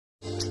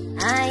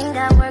I ain't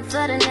got work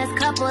for the next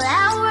couple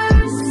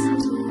hours.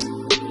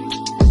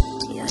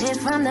 You hit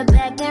from the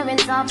back, then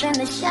rinse off in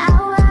the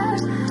shower.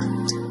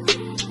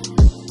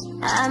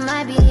 I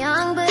might be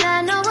young, but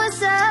I know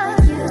what's up.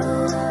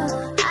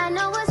 I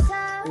know what's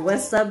up.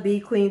 What's up,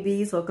 B Queen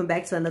Bees? Welcome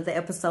back to another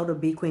episode of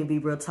B Queen Bee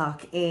Real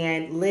Talk.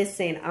 And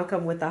listen, I'm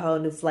coming with a whole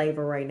new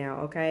flavor right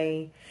now,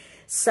 okay?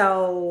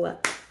 So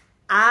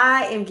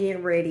I am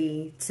getting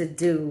ready to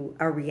do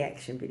a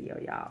reaction video,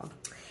 y'all.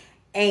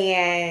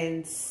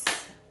 And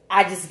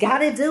I just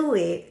gotta do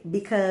it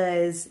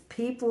because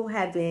people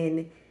have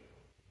been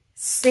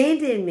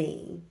sending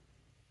me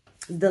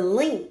the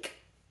link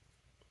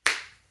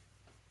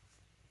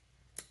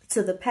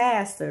to the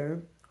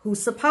pastor who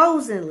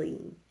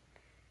supposedly,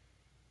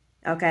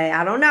 okay,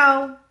 I don't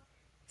know,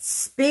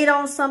 spit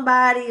on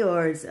somebody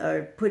or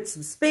put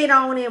some spit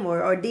on him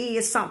or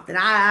did something.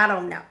 I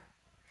don't know.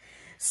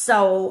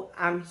 So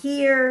I'm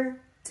here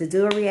to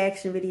do a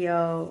reaction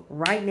video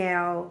right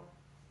now.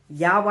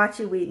 Y'all watch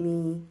it with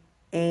me.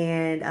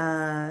 And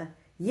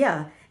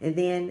yeah, and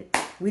then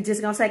we just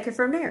gonna take it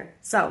from there.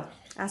 So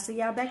I'll see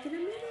y'all back in a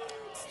minute.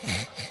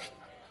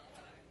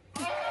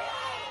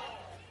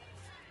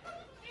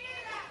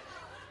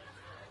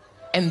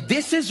 And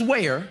this is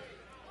where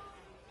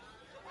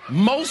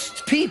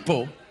most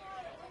people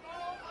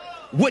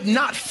would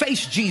not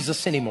face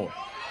Jesus anymore.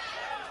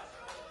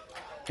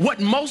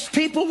 What most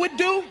people would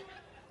do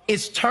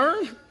is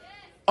turn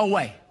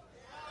away.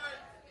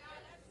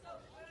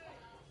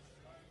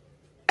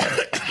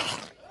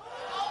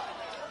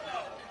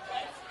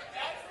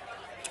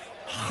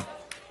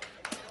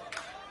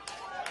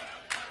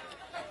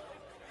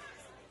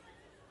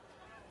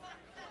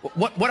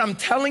 What I'm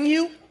telling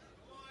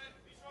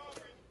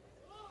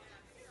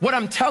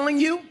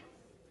you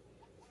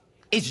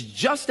is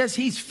just as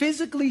he's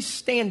physically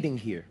standing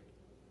here,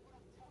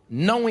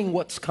 knowing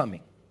what's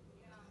coming,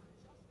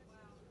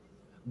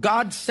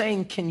 God's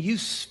saying, can you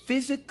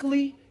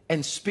physically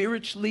and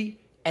spiritually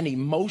and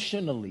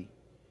emotionally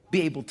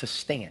be able to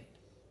stand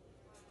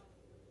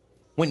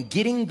when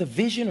getting the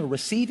vision or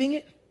receiving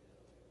it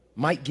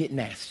might get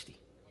nasty?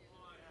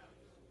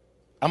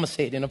 I'm gonna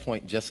say it in a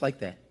point just like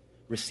that.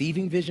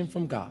 Receiving vision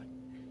from God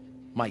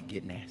might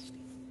get nasty.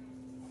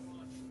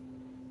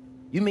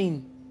 You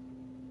mean,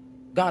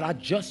 God, I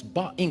just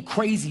bought, in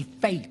crazy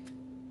faith,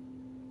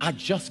 I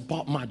just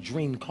bought my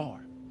dream car.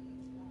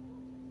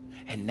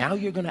 And now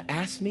you're going to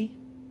ask me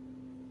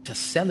to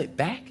sell it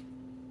back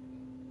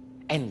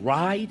and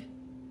ride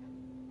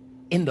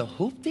in the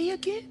hoopty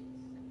again?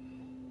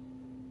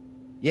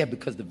 Yeah,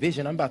 because the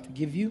vision I'm about to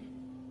give you,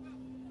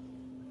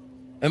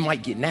 it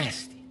might get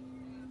nasty.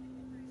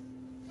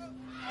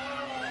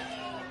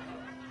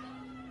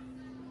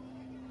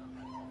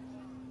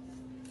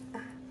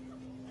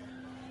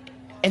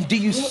 And do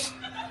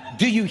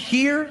you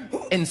hear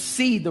and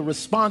see the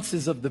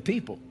responses of the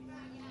people?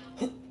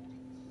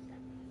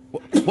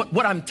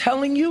 What I'm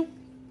telling you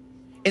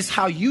is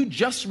how you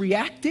just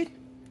reacted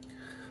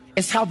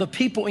is how the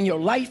people in your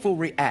life will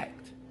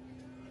react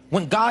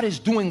when God is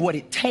doing what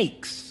it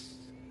takes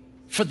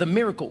for the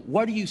miracle.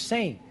 What are you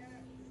saying?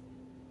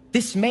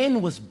 This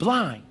man was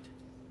blind,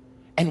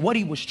 and what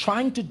he was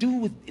trying to do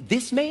with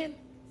this man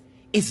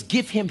is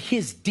give him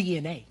his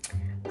DNA.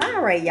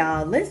 All right,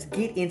 y'all, let's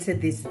get into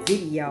this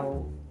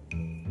video.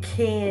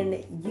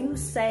 Can you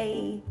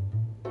say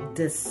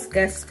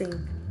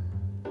disgusting?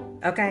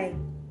 Okay.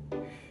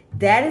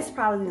 That is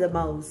probably the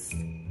most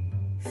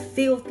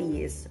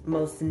filthiest,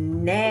 most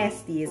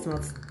nastiest,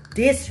 most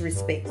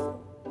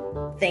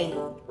disrespectful thing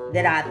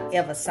that I've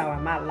ever saw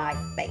in my life,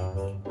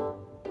 baby.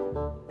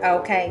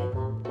 Okay.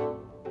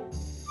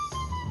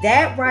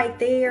 That right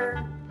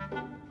there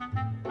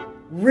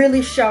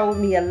really showed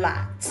me a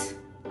lot.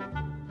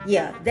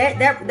 Yeah,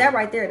 that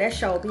right there, that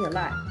showed me a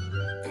lot.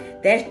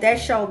 That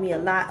showed me a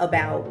lot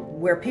about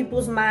where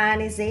people's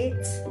mind is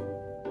at.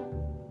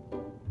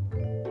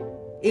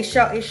 It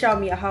showed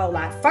me a whole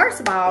lot. First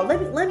of all, let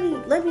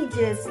me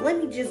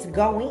just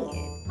go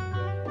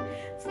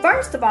in.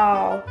 First of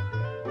all,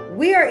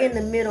 we are in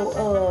the middle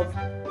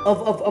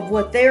of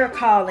what they're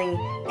calling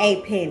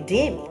a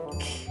pandemic,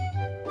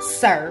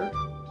 sir.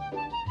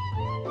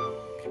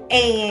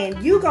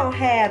 And you gonna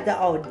have the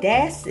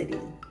audacity.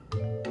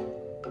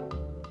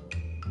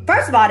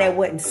 First of all, that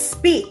wasn't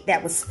spit,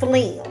 that was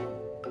phlegm.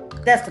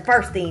 That's the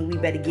first thing we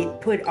better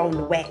get put on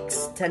the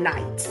wax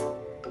tonight.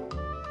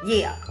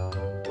 Yeah.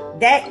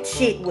 That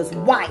shit was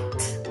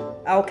white.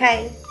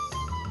 Okay?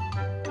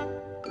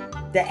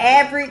 The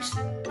average,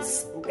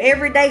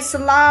 everyday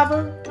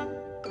saliva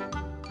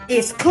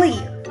is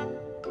clear.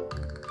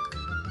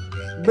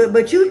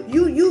 But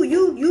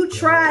you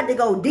tried to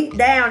go deep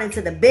down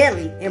into the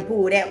belly and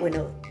pull that one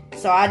up.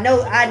 So I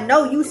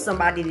know you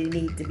somebody that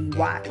needs to be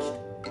watched.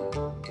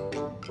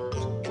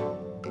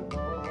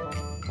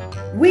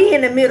 We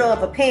in the middle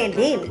of a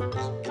pandemic.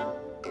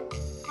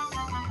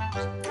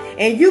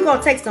 And you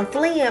gonna take some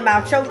phlegm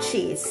out your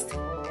chest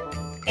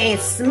and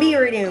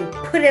smear it and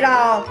put it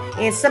all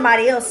in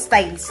somebody else's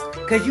face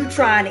because you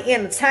trying to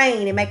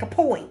entertain and make a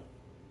point.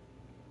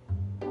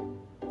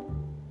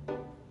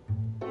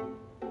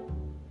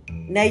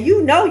 Now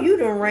you know you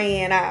done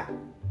ran out.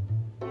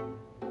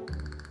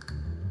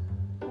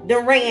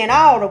 Done ran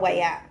all the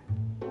way out.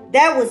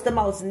 That was the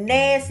most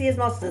nastiest,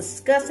 most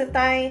disgusting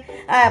thing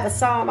I ever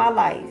saw in my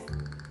life.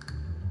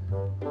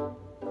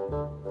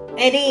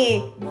 And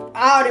then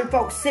all them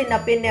folks sitting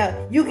up in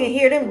there, you can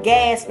hear them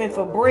gasping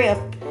for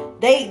breath.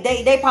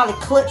 They probably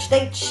clutched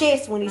their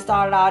chest when he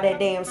started all that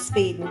damn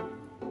spitting.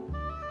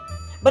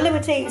 But let me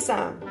tell you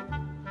something.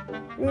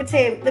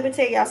 Let me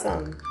tell y'all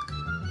something.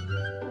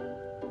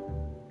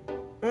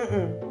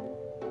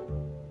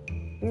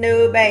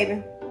 No,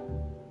 baby.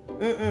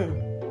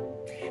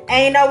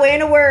 Ain't nowhere in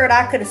the world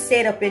I could have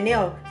set up in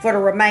there for the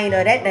remainder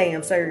of that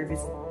damn service.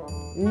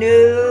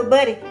 No,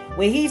 buddy.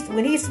 When he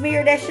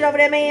smeared that shit over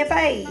that man's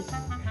face,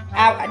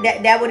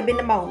 that would have been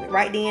the moment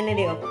right then and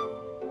there.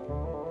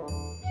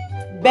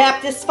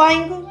 Baptist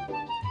finger.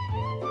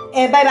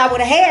 And baby, I would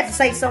have had to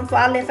say something before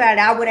I left out.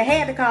 I would have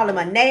had to call him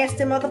a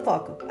nasty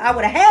motherfucker. I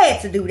would have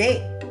had to do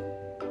that.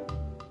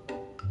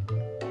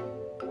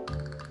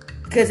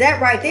 Cause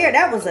that right there,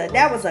 that was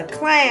a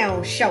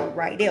clown show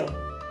right there.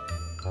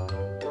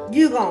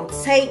 You gonna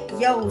take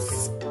your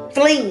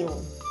fling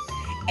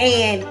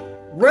and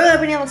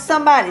rub it on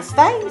somebody's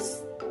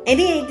face? And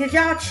then did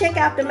y'all check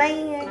out the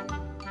man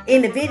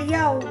in the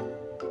video?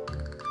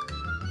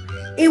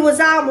 It was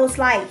almost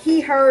like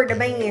he heard the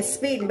man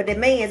spitting, but the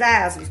man's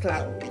eyes was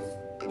closed.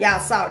 Y'all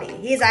saw that.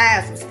 His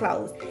eyes was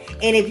closed.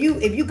 And if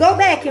you go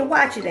back and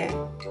watch it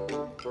now,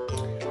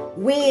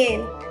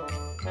 when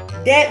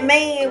that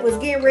man was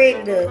getting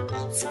ready to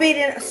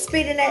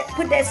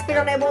put that spit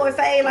on that boy's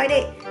face like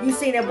that, you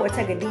seen that boy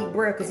take a deep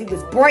breath because he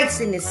was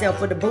bracing himself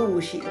for the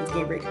bullshit that was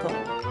getting ready to come.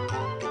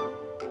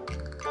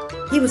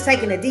 He was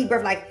taking a deep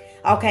breath like,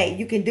 okay,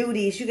 you can do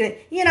this, you can,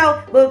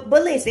 but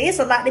listen, it's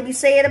a lot to be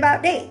said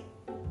about that.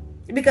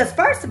 Because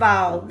first of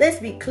all, let's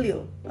be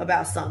clear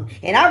about something.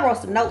 And I wrote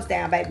some notes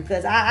down, baby,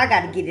 because I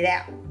got to get it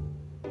out.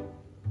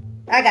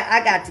 I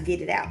got to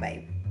get it out,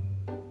 baby.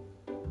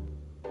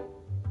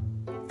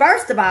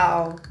 First of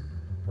all,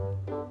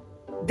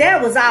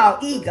 that was all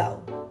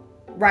ego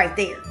right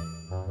there.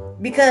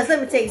 Because let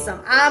me tell you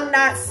something. I'm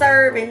not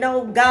serving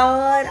no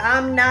God.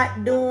 I'm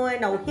not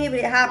doing no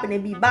hibbity hopping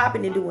and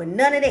bebopping and doing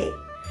none of that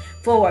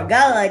for a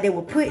God that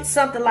will put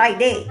something like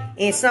that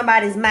in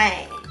somebody's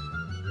mind.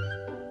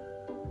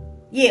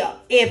 Yeah,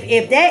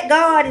 if that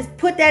God has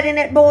put that in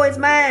that boy's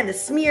mind to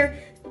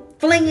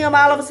fling him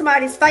all over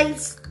somebody's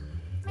face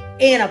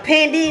in a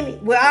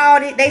pandemic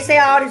where they say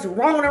all this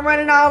Rona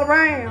running all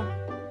around,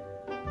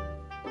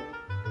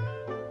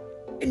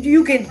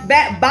 you can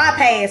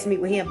bypass me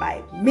with him,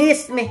 baby.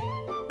 Miss me.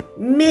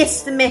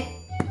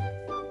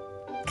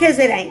 Because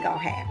it ain't gonna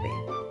happen.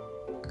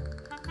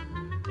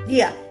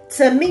 Yeah,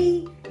 to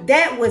me,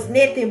 that was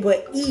nothing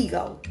but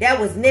ego. That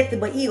was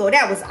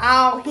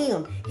all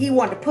him. He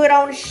wanted to put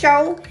on a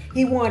show.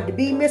 He wanted to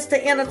be Mr.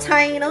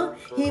 Entertainer.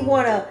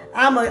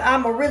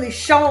 I'ma really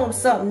show him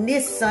something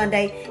this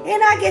Sunday.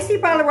 And I guess he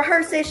probably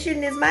rehearsed that shit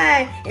in his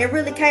mind and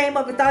really came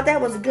up and thought that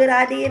was a good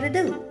idea to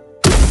do.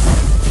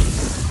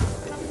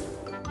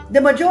 The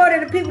majority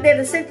of the people that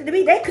are sent it to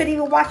me, they couldn't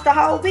even watch the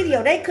whole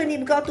video. They couldn't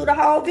even go through the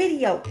whole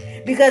video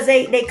because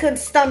they couldn't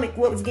stomach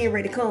what was getting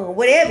ready to come,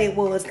 whatever it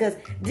was, because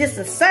just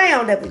the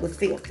sound of it was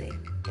filthy.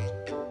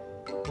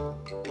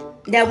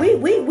 Now we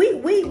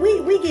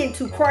getting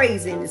too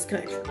crazy in this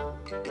country.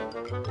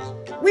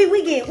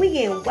 We getting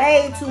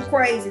way too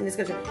crazy in this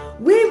country.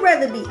 We'd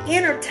rather be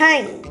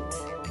entertained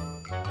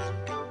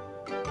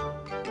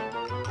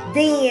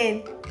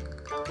than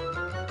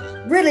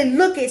really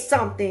look at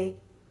something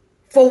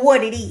for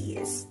what it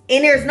is.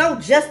 And there's no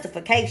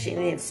justification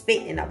in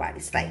spitting in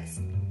nobody's face.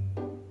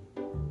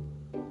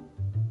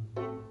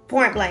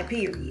 Point blank,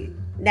 period.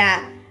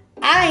 Now,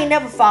 I ain't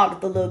never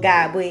faulted the little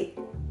guy, but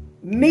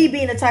me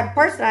being the type of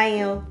person I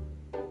am,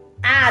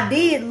 I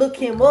did look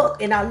him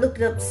up, and I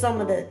looked up some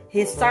of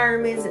his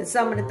sermons and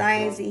some of the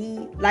things that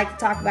he liked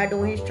to talk about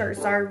during his church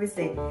service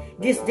and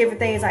just different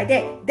things like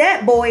that.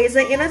 That boy is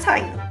an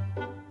entertainer.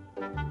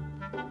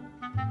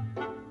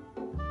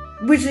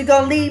 Which is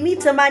going to lead me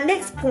to my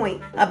next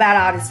point about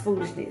all this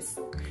foolishness.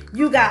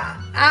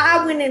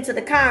 I went into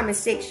the comment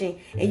section,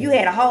 and you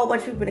had a whole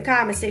bunch of people in the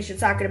comment section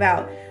talking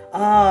about,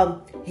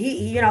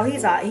 he's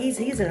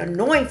an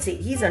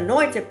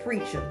anointed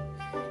preacher.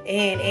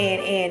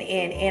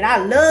 And I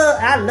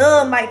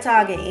love Mike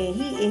talking, and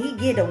he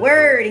get the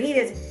word, and he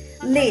just,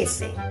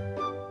 listen.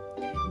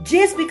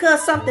 Just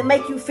because something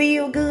make you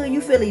feel good,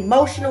 you feel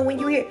emotional when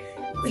you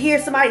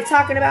hear somebody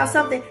talking about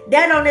something,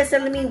 that don't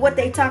necessarily mean what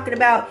they talking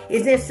about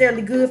is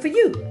necessarily good for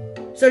you.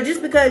 So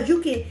just because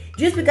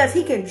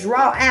he can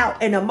draw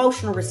out an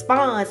emotional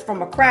response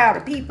from a crowd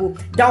of people,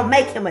 don't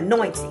make him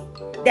anointed.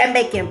 That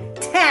make him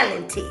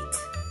talented.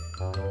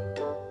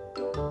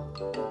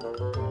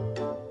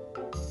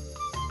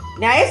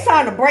 Now it's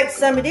time to break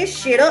some of this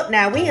shit up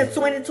now. We in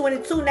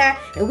 2022 now,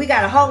 and we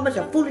got a whole bunch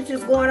of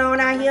foolishness going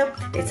on out here.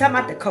 They talking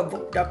about the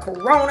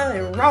Corona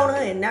and Rona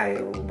and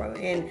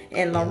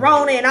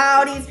LaRona and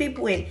all these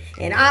people and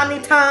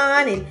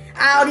Omnicon and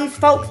all these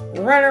folks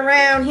running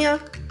around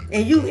here.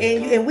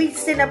 And we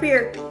sitting up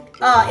here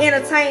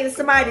entertaining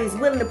somebody that's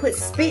willing to put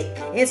spit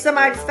in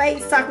somebody's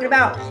face, talking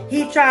about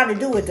he trying to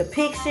do a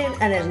depiction,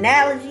 an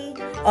analogy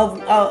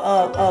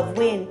of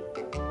when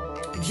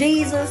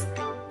Jesus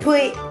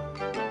put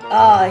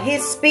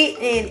his spit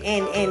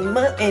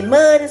and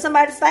mud in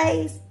somebody's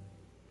face.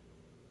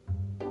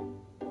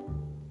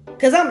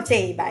 Cause I'm gonna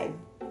tell you, baby.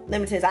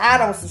 Let me tell you, I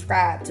don't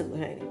subscribe to it,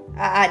 honey.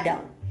 I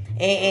don't.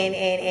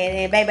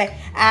 And baby,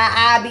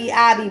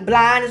 I be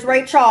blind as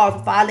Ray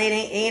Charles if I let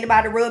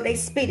anybody rub they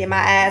spit in my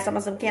eyes.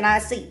 Some can I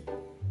see?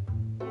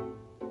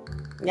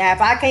 Now,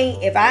 if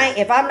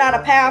I'm not a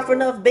powerful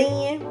enough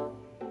being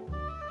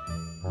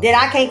that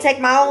I can't take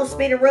my own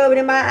spit and rub it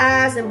in my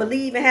eyes and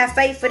believe and have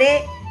faith for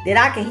that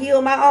I can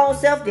heal my own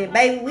self, then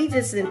baby, we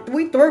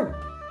through.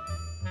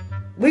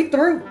 We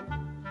through.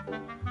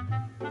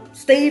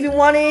 Stevie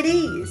Wonder it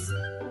is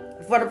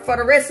for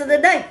the rest of the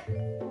day.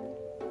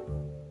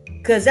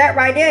 Cause that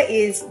right there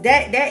is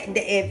that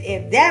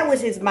if that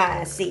was his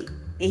mindset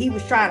and he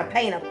was trying to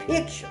paint a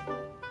picture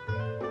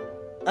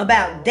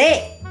about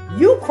that,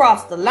 you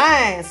crossed the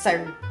line,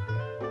 sir.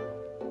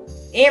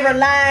 Every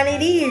line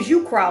it is,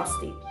 you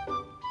crossed it.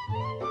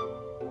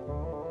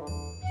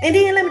 And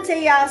then let me tell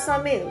y'all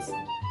something else.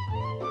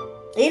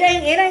 It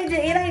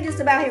ain't just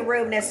about him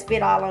rubbing that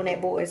spit all on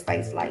that boy's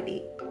face like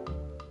that.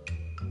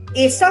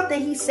 It's something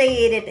he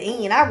said at the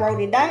end. I wrote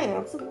it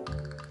down.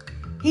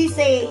 He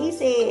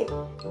said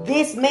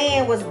this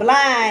man was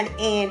blind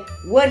and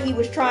what he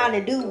was trying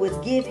to do was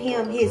give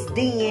him his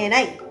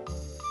DNA.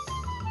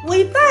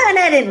 We find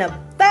that in the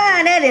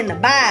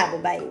Bible,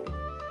 baby.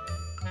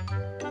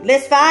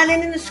 Let's find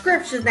it in the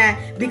scriptures now.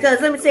 Because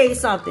let me tell you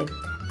something.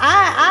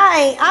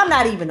 I'm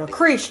not even a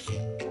Christian.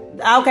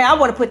 Okay, I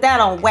want to put that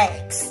on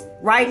wax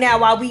right now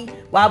while we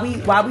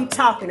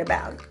talking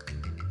about it.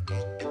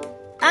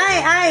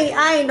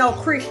 I ain't no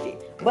Christian,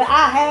 but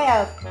I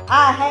have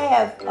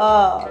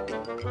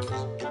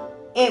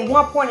at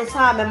one point in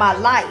time in my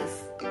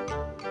life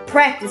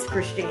practiced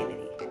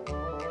Christianity.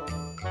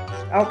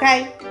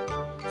 Okay,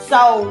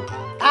 so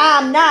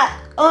I'm not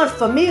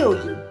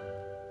unfamiliar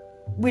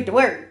with the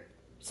word.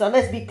 So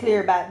let's be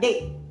clear about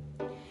that.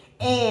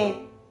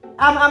 And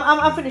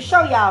I'm finna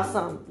show y'all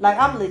something. Like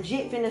I'm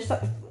legit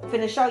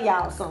finna show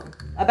y'all something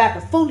about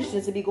the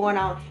foolishness that be going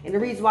on and the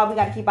reason why we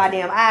got to keep our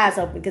damn eyes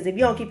open. Because if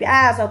you don't keep your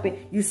eyes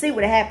open, you see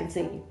what happened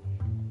to you.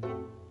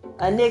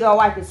 A nigga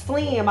wipe his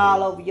phlegm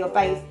all over your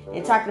face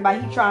and talking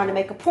about he trying to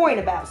make a point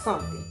about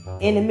something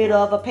in the middle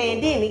of a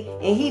pandemic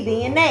and he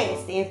being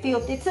nasty and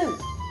filthy too.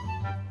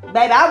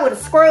 Baby, I would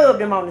have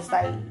scrubbed him on the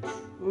stage.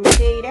 Let me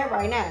tell you that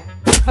right now.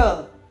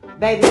 Huh.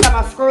 Baby, talking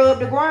about scrub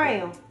the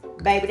ground.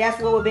 Baby,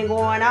 that's what been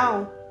going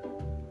on.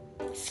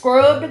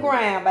 Scrub the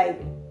ground, baby.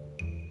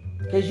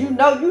 Because you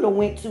know you done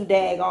went too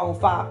daggone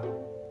far.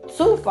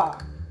 Too far.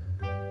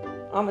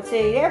 I'm going to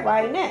tell you that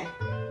right now.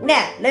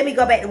 Now, let me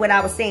go back to what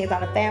I was saying. So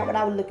I found what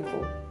I was looking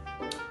for.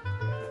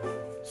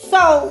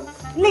 So,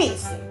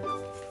 listen.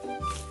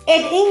 At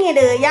the end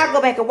of it, y'all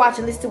go back and watch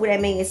and listen to what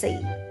that man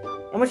said.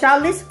 I want y'all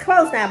to listen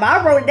close now. But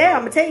I wrote it down.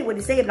 I'm going to tell you what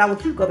he said. But I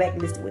want you to go back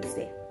and listen to what he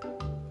said.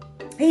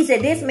 He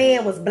said this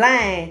man was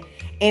blind.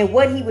 And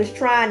what he was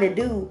trying to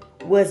do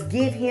was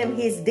give him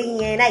his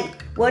DNA.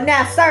 Well,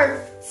 now,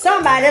 sir,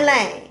 somebody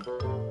lying.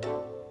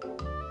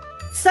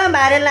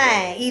 Somebody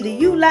lying. Either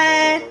you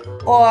lying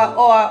or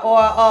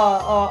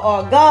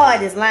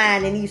God is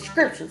lying in these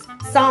scriptures.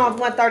 Psalms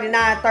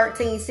 139,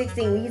 13,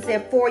 16. When he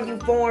said, "For you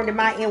formed in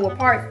my inward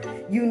parts,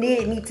 you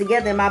knitted me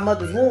together in my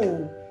mother's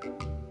womb."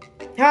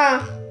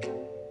 Huh?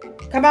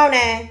 Come on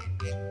now.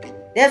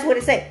 That's what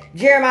it said.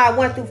 Jeremiah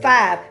 1 through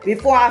 5.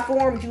 Before I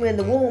formed you in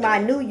the womb, I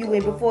knew you,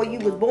 and before you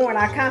was born,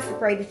 I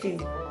consecrated you.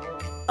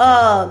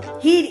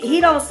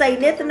 He don't say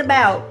nothing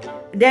about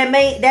that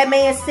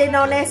man sitting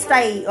on that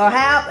stage, or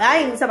how I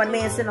ain't even talking about the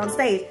man sitting on the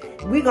stage.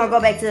 We're gonna go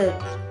back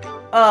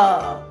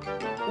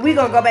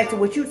to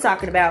what you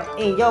talking about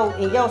in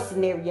your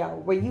scenario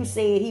where you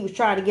said he was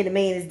trying to get a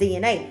man his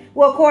DNA.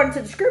 Well, according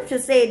to the scripture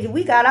said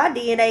we got our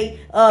DNA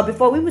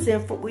before we was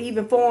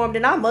even formed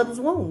in our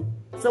mother's womb.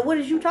 So what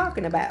is you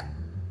talking about?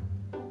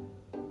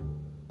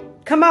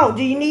 Come on,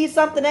 do you need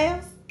something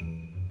else?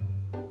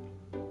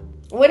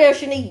 What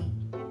else you need?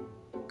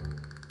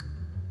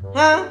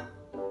 Huh?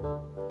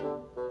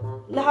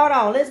 Hold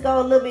on, let's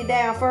go a little bit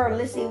down further.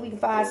 Let's see if we can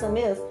find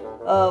something else.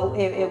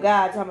 If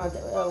God talking about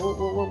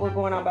what's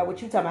going on about what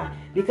you talking about,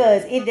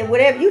 because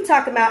whatever you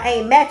talking about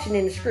ain't matching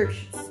in the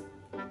scriptures.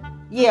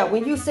 Yeah,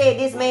 when you said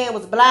this man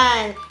was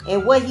blind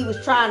and what he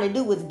was trying to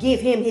do was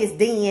give him his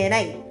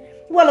DNA.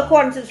 Well,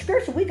 according to the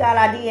scripture, we got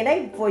our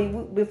DNA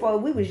before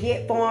we was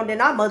yet formed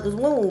in our mother's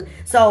womb.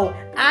 So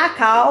I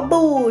call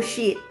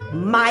bullshit,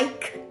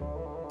 Mike.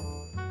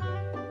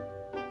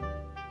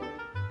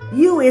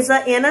 You is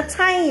an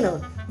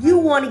entertainer. You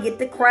want to get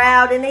the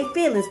crowd in their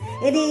feelings.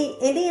 And then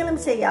let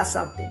me tell y'all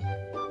something.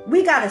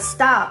 We got to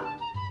stop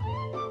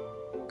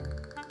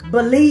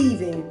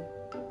believing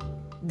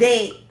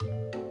that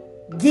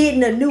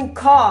getting a new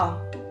car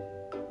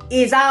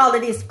is all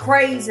of this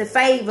crazy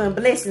favor and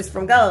blessings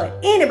from God.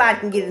 Anybody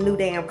can get a new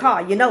damn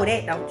car. You know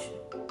that, don't you?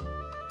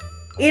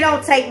 It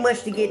don't take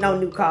much to get no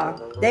new car.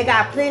 They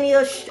got plenty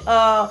of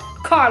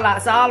car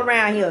lots all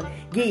around here.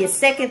 Give you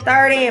second,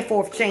 third, and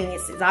fourth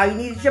chances. All you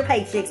need is your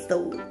paycheck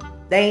stool.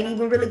 They ain't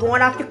even really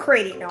going off your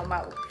credit no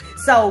more.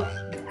 So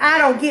I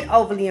don't get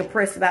overly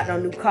impressed about no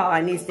new car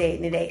and this, that,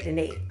 and that, and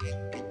that.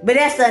 But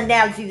that's the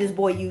analogy this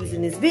boy used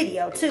in this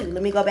video too.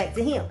 Let me go back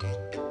to him.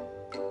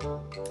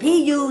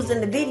 He used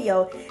in the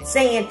video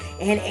saying,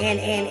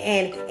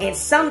 and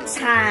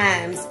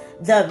sometimes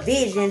the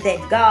vision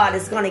that God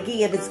is going to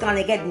give is going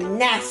to get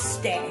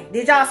nasty.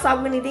 Did y'all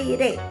saw when he did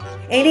that?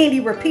 And then he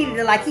repeated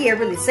it like he had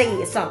really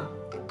said something.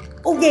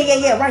 Oh,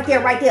 yeah,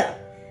 right there.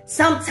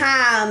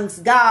 Sometimes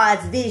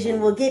God's vision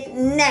will get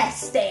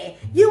nasty.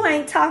 You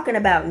ain't talking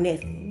about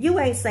nothing. You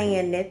ain't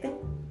saying nothing.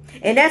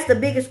 And that's the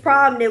biggest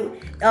problem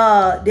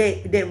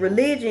that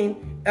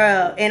religion,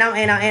 and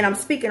I'm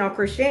speaking on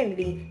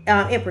Christianity,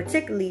 in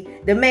particularly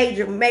the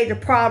major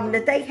problem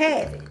that they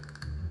have.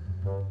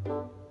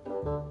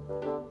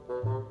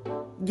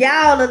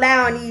 Y'all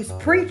allowing these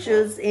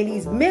preachers and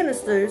these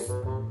ministers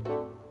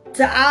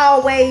to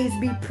always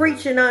be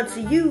preaching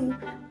unto you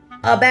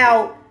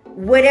about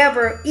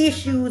whatever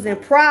issues and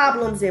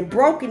problems and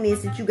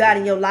brokenness that you got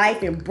in your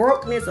life, and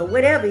brokenness or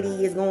whatever it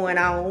is going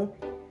on,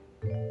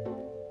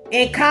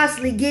 and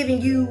constantly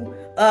giving you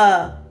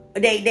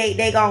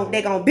they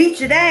gonna beat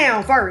you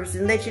down first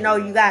and let you know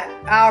you got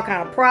all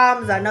kind of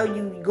problems. I know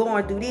you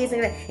going through this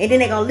and that, and then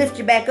they gonna lift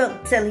you back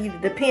up, telling you to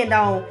depend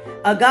on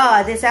a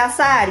God that's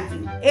outside of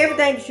you.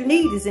 Everything that you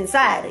need is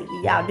inside of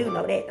you. Y'all do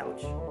know that,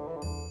 don't you?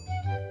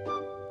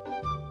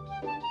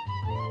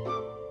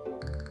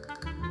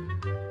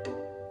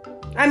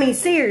 I mean,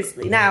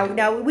 seriously. Now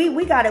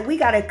we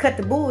gotta cut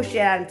the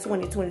bullshit out in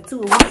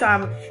 2022.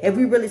 If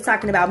we really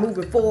talking about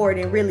moving forward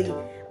and really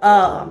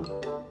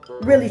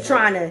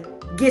trying to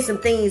get some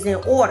things in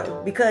order,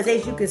 because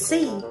as you can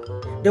see,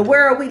 the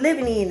world we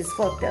living in is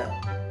fucked up.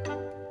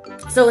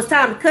 So it's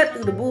time to cut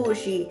through the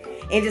bullshit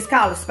and just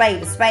call a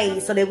spade,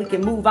 so that we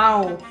can move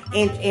on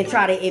and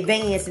try to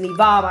advance and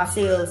evolve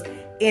ourselves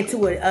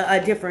into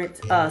a different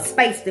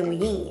space than we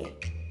in.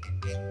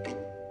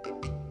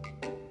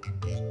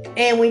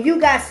 And when you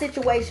got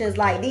situations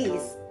like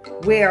this,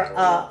 where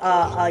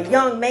a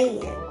young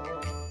man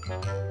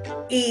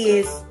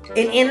is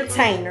an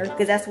entertainer,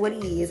 because that's what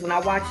he is. When I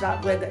watch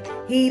out,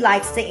 he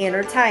likes to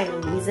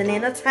entertain. He's an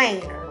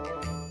entertainer.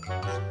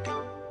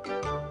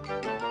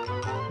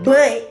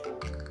 But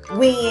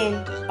when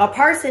a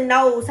person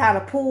knows how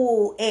to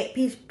pull at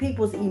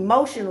people's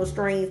emotional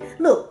strings,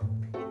 look,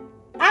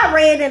 I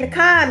read in the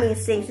comment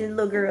section, the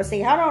little girl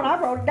said, hold on,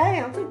 I wrote it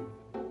down too.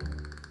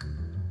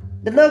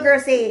 The little girl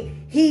said,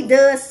 he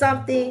does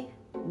something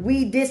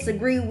we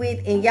disagree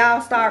with, and y'all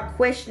start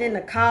questioning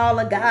the call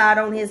of God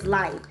on his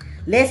life.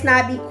 Let's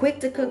not be quick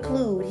to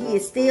conclude he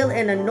is still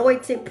an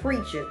anointed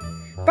preacher.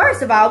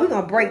 First of all, we're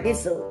going to break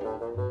this up.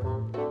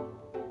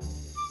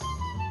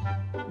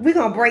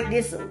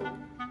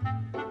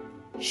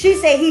 She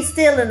said he's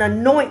still an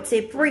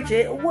anointed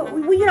preacher.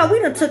 We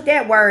done took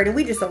that word and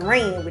we just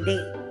ran with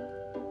it.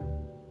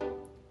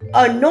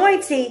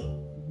 Anointed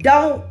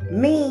don't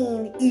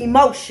mean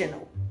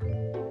emotional.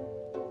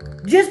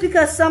 Just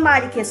because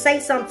somebody can say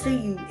something to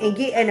you and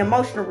get an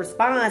emotional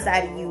response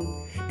out of you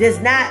does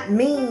not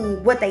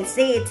mean what they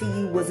said to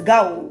you was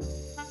gold.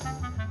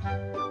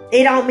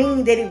 It don't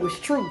mean that it was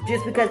true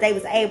just because they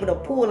was able to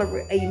pull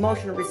an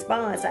emotional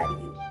response out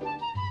of you.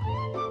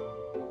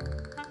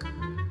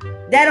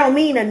 That don't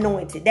mean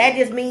anointed. That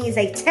just means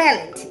they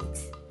talented.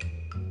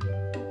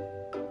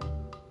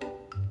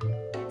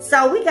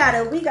 So we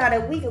gotta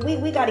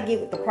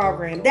get with the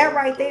program. That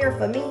right there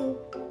for me,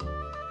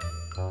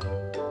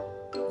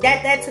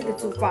 that took it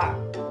too far.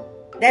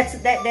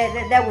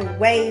 That went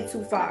way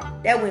too far.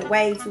 That went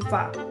way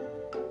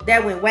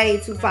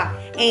too far.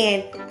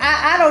 And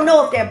I don't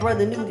know if that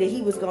brother knew that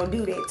he was gonna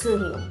do that to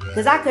him,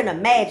 because I couldn't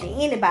imagine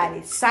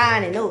anybody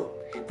signing up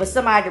for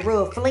somebody to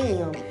rub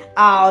phlegm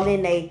all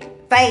in their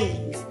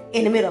face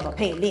in the middle of a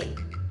pandemic,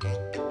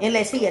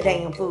 unless he a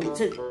damn fool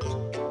too.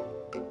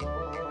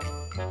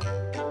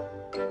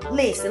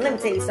 Listen, let me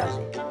tell you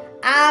something.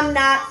 I'm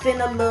not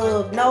finna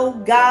love no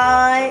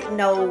God,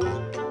 no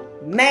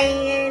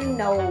man,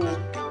 no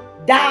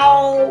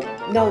dog,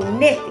 no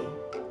nothing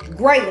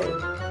greater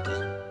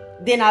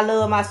than I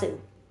love myself.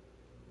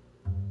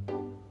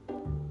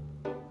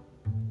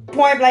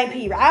 Point blank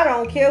period. I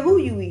don't care who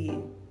you is.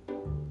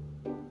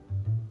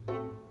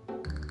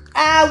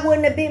 I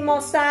wouldn't have been more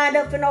signed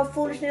up for no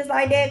foolishness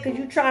like that, because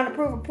you trying to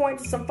prove a point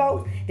to some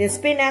folks that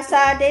spin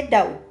outside that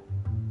door.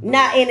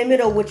 Not in the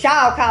middle of what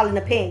y'all calling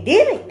a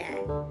pandemic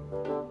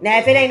now. Now,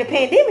 if it ain't a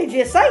pandemic,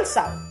 just say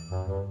so.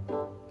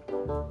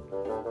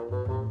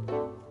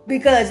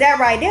 Because that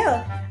right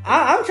there,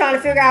 I'm trying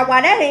to figure out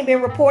why that ain't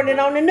been reported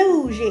on the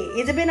news yet.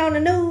 Has it been on the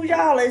news,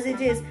 y'all? Or is it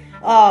just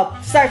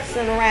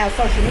searching around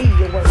social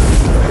media work?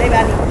 Maybe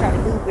I need to try to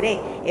Google that.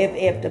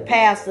 If the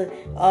pastor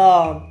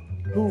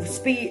who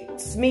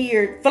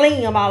smeared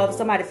phlegm all over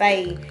somebody's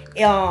face,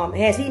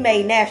 has he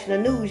made national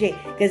news yet?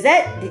 Because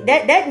that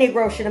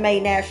Negro should have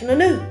made national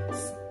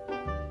news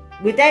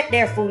with that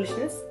there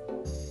foolishness.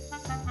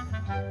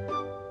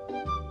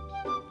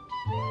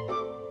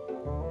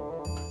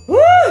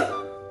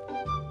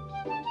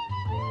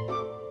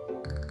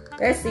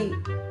 That's it.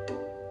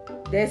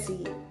 That's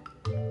it.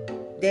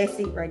 That's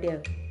it right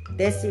there.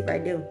 That's it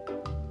right there.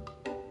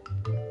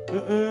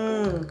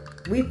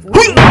 We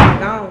far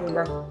gone,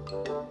 bro.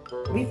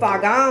 We far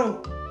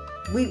gone.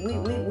 We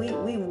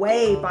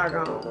way far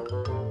gone.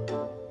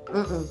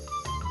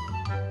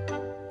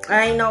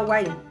 There ain't no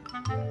way.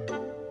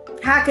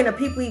 How can the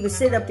people even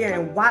sit up there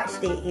and watch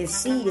that and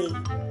see that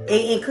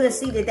and couldn't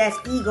see that that's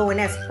ego and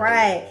that's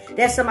pride?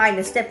 That's somebody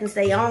that stepped into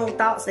their own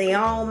thoughts, their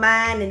own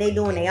mind, and they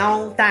doing their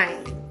own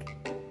thing.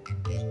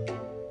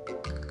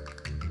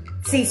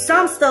 See,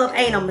 some stuff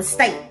ain't a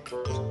mistake.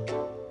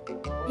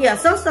 Yeah,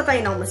 some stuff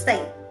ain't no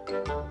mistake.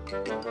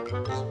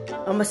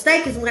 A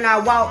mistake is when I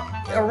walk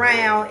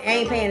around,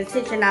 ain't paying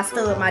attention, I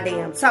stub my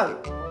damn toe.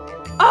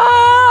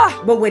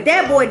 But what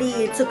that boy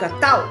did took a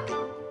thought.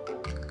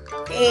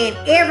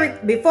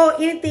 And before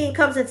anything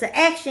comes into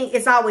action,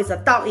 it's always a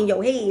thought in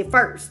your head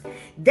first.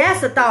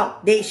 That's a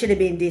thought that should have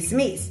been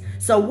dismissed.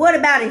 So what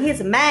about in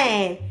his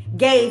mind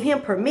gave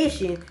him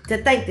permission to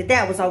think that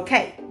that was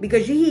okay?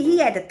 Because he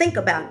had to think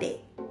about that.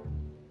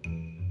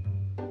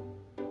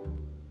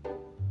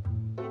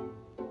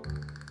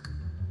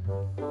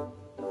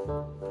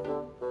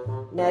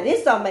 Now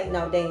this don't make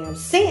no damn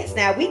sense.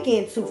 Now we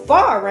getting too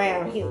far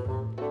around here.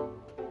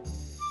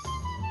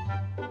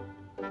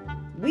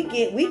 We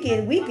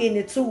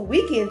getting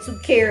too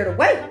carried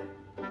away.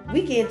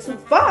 We getting too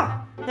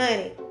far,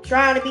 honey.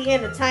 Trying to be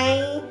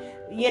entertained,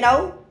 you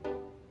know.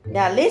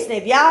 Now listen,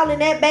 if y'all in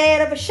that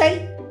bad of a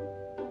shape,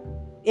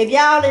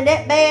 y'all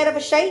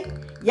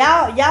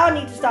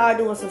need to start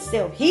doing some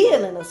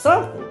self-healing or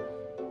something.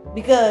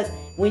 Because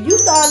when you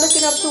start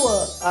looking up to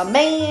a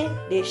man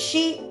that's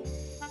shit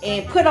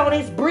and put on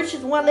his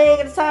britches one leg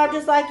at a time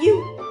just like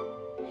you,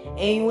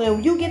 and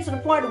when you get to the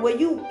point where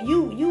you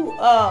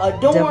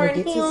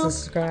adoring him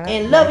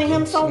and loving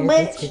him so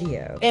much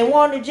and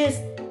want to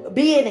just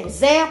be an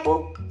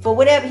example for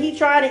whatever he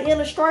trying to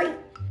illustrate,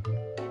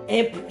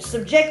 and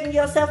subjecting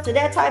yourself to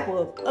that type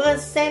of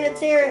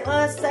unsanitary,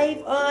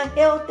 unsafe,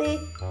 unhealthy,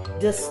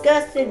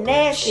 disgusting,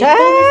 nasty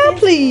foolishness,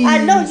 please.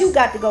 I know you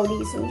got to go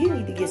you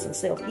need to get some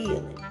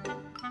self-healing.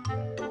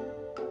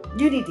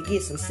 You need to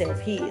get some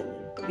self-healing.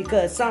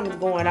 Because something's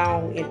going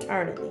on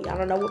internally. I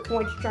don't know what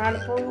point you're trying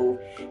to prove,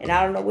 and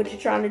I don't know what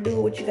you're trying to do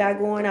or what you got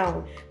going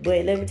on.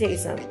 But let me tell you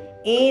something.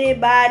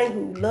 Anybody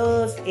who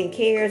loves and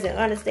cares and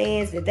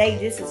understands that they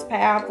just as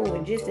powerful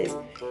and just as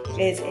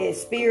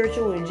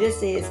spiritual and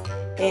just as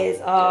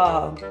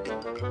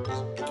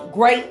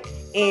great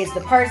as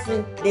the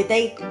person that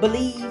they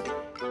believe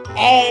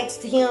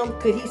asked him,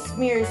 could he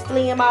smear his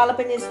phlegm all up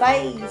in his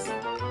face?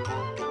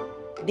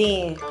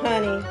 Then,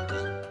 honey,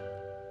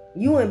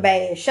 you in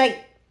bad shape.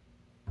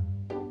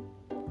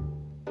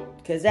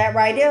 Because that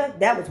right there,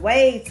 that was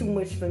way too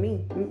much for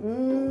me.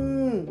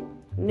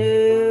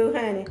 No,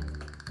 honey.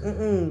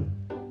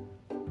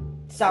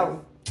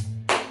 So,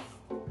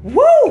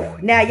 woo!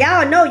 Now,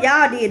 y'all know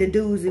y'all did a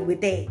doozy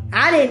with that.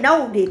 I didn't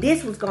know that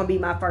this was going to be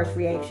my first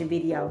reaction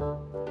video.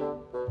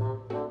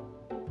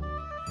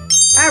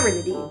 I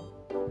really did.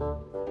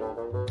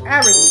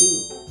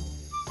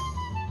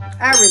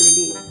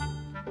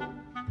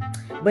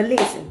 But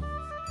listen.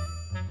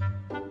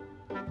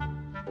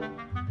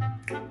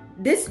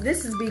 This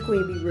is Be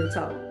Queen Be Real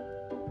Talk,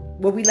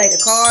 where we lay the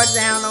cards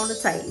down on the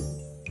table.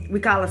 We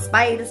call a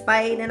spade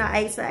and an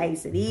ace a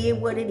ace. It is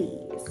what it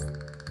is.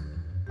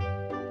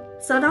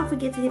 So don't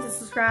forget to hit the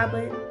subscribe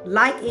button,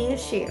 like and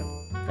share,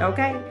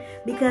 okay?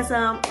 Because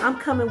I'm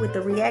coming with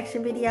the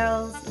reaction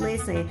videos.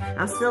 Listen,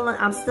 I'm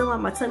still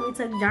on my tummy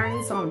tuck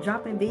journey, so I'm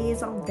dropping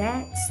vids on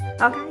that,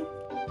 okay?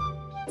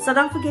 So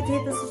don't forget to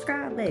hit the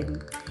subscribe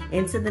button.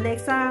 Until the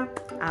next time,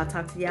 I'll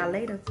talk to y'all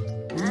later.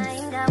 I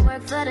ain't got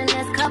work for the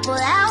next couple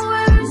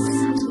hours.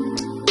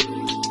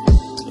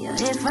 You'll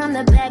hit from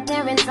the back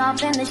there and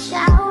off in the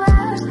shower.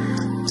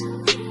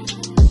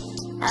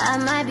 I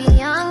might be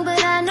young,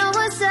 but I know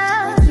what's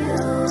up.